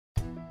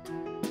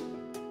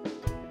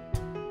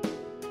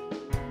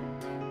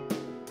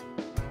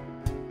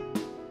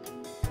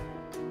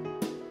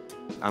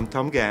I'm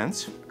Tom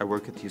Ganz. I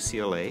work at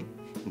UCLA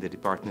in the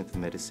Department of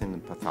Medicine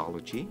and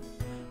Pathology.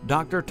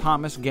 Dr.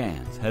 Thomas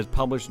Ganz has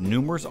published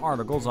numerous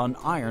articles on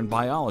iron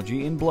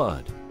biology in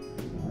blood.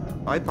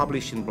 I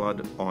publish in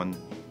blood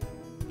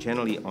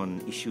generally on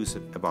issues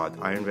about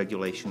iron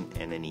regulation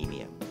and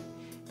anemia.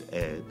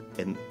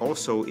 And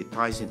also it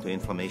ties into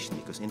inflammation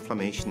because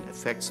inflammation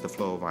affects the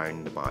flow of iron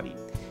in the body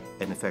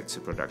and affects the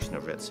production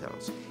of red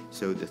cells.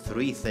 So the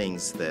three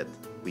things that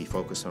we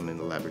focus on in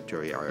the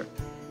laboratory are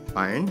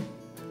iron,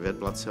 red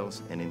blood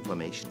cells, and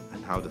inflammation,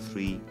 and how the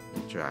three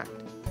interact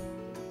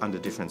under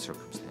different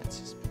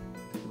circumstances.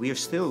 We are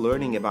still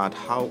learning about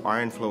how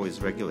iron flow is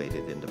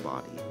regulated in the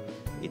body.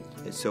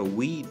 So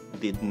we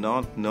did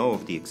not know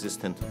of the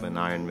existence of an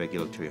iron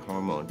regulatory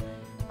hormone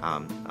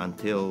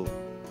until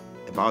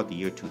about the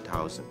year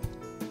 2000.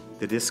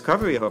 The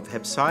discovery of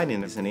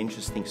hepcidin is an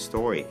interesting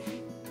story.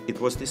 It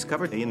was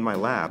discovered in my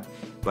lab,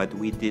 but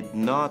we did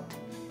not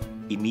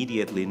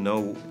immediately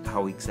know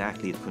how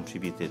exactly it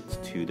contributed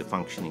to the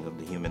functioning of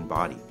the human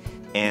body.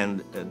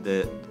 And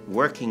the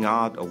working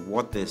out of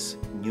what this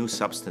new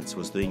substance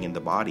was doing in the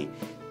body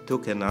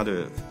took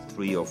another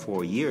 3 or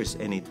 4 years,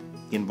 and it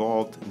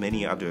involved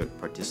many other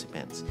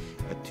participants.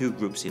 Two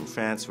groups in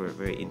France were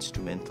very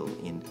instrumental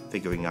in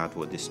figuring out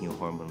what this new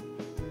hormone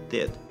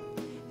did.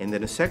 And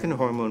then a second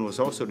hormone was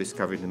also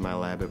discovered in my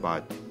lab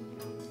about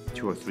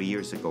 2 or 3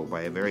 years ago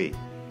by a very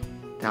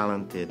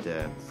talented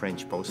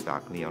French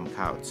postdoc, Leon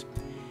Kautz.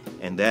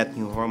 And that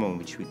new hormone,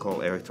 which we call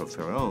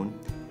erythroferrone,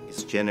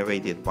 is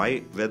generated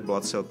by red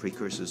blood cell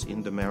precursors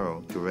in the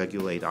marrow to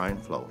regulate iron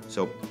flow.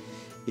 So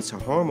it's a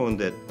hormone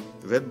that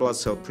red blood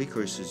cell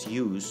precursors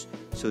use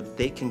so that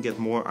they can get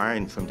more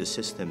iron from the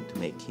system to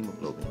make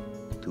hemoglobin,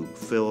 to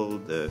fill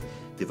the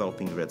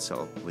developing red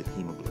cell with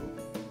hemoglobin.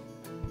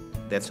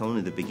 That's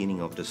only the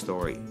beginning of the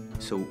story.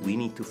 So we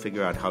need to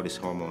figure out how this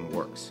hormone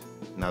works.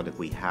 Now that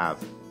we have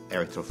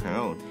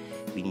erythroferrone,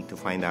 we need to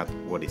find out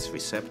what its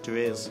receptor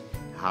is,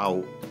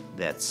 how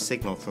that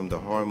signal from the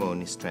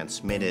hormone is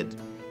transmitted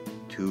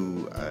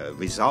to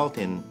result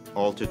in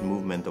altered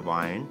movement of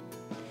iron.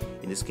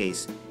 In this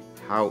case,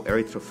 how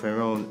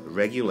erythroferrone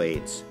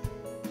regulates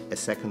a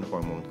second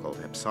hormone called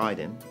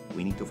hepcidin.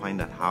 We need to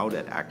find out how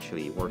that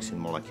actually works in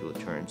molecular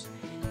terms,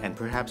 and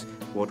perhaps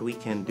what we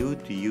can do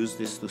to use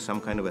this to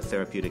some kind of a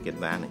therapeutic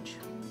advantage.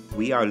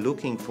 We are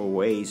looking for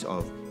ways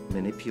of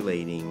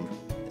manipulating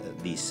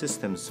these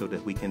systems so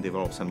that we can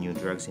develop some new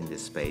drugs in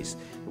this space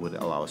that would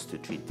allow us to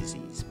treat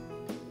disease.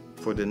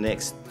 For the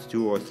next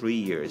 2 or 3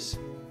 years,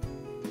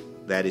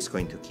 that is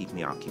going to keep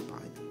me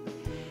occupied.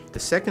 The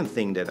second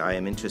thing that I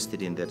am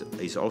interested in that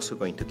is also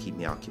going to keep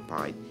me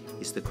occupied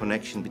is the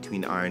connection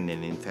between iron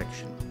and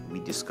infection. We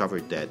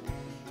discovered that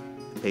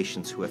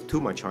patients who have too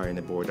much iron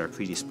aboard are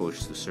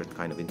predisposed to certain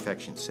kind of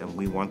infections, and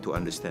we want to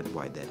understand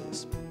why that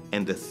is.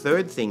 And the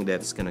third thing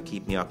that's going to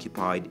keep me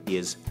occupied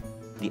is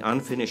the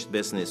unfinished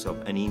business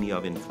of anemia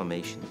of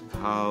inflammation,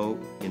 how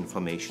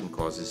inflammation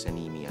causes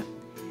anemia.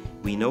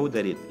 We know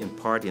that it in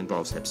part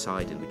involves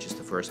hepcidin, which is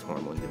the first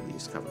hormone that we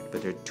discovered,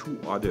 but there are two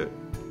other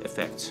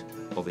effects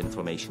of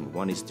inflammation.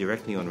 One is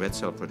directly on red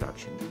cell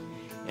production,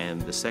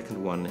 and the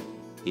second one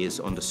is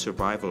on the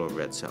survival of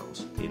red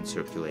cells in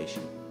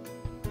circulation.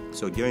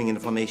 So during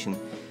inflammation,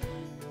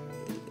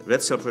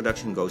 red cell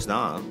production goes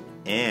down,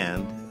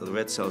 and the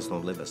red cells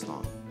don't live as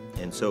long.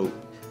 And so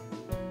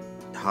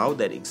how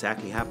that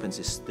exactly happens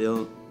is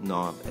still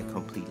not a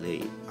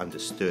completely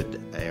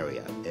understood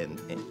area, and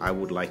I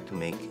would like to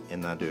make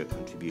another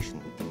contribution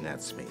in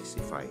that space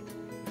if I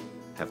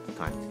have the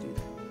time to do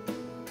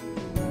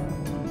that.